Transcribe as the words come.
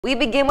We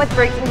begin with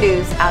breaking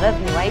news out of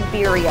New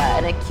Iberia.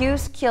 An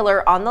accused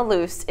killer on the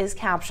loose is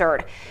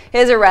captured.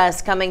 His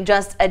arrest coming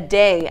just a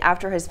day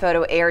after his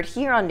photo aired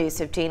here on News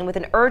 15 with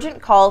an urgent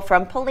call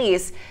from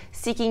police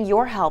seeking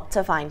your help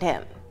to find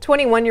him.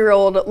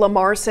 21-year-old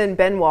Lamarson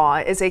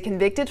Benoit is a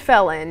convicted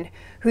felon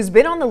who's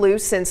been on the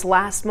loose since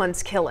last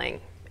month's killing.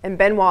 And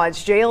Benoit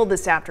is jailed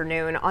this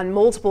afternoon on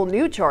multiple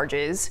new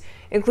charges,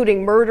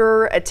 including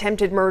murder,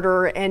 attempted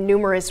murder, and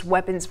numerous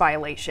weapons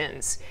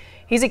violations.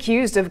 He's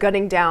accused of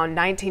gunning down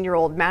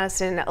 19-year-old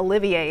Madison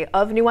Olivier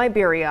of New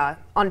Iberia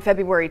on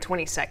February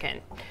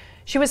 22nd.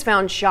 She was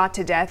found shot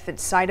to death at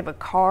the side of a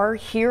car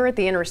here at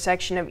the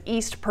intersection of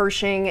East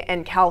Pershing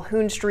and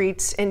Calhoun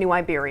Streets in New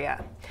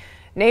Iberia.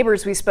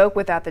 Neighbors we spoke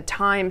with at the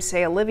time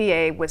say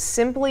Olivier was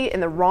simply in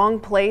the wrong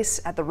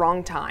place at the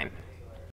wrong time.